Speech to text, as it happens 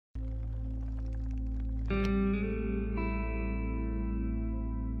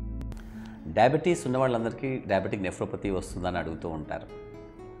Diabetes ఉన్న వాళ్ళందరికీ diabetic nephropathy వస్తుందని అడుగుతూ ఉంటారు.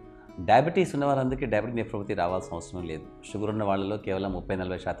 డయాబెటీస్ ఉన్న వారందరికీ డయాబెటిక్ నెఫ్రోపతి రావాల్సిన అవసరం లేదు. షుగర్ ఉన్న వాళ్ళలో కేవలం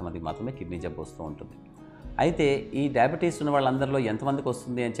 30-40% మందికి మాత్రమే కిడ్నీ జబ్బు వస్తూ ఉంటుంది. అయితే ఈ డయాబెటీస్ ఉన్న వాళ్ళందరిలో ఎంతమందికి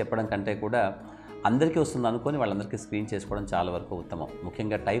వస్తుంది అని చెప్పడం కంటే కూడా అందరికీ వస్తుంది అనుకొని వాళ్ళందరికీ స్క్రీన్ చేసుకోవడం చాలా వరకు ఉత్తమం.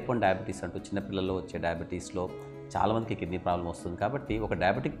 ముఖ్యంగా టైప్ 1 డయాబెటీస్ అంటూ చిన్నపిల్లల్లో వచ్చే డయాబెటీస్లో చాలామందికి కిడ్నీ ప్రాబ్లం వస్తుంది. కాబట్టి ఒక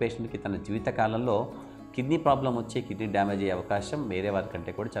డయాబెటిక్ పేషెంట్కి తన జీవితకాలంలో కిడ్నీ ప్రాబ్లం వచ్చి కిడ్నీ డ్యామేజ్ అయ్యే అవకాశం వేరే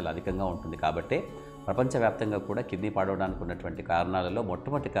వారికంటే కూడా చాలా అధికంగా ఉంటుంది. కాబట్టి ప్రపంచవ్యాప్తంగా కూడా కిడ్నీ పాడవడానికి ఉన్నటువంటి కారణాలలో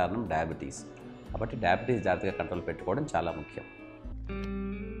మొట్టమొదటి కారణం డయాబెటీస్. కాబట్టి డయాబెటీస్ జాగ్రత్తగా కంట్రోల్ పెట్టుకోవడం చాలా ముఖ్యం.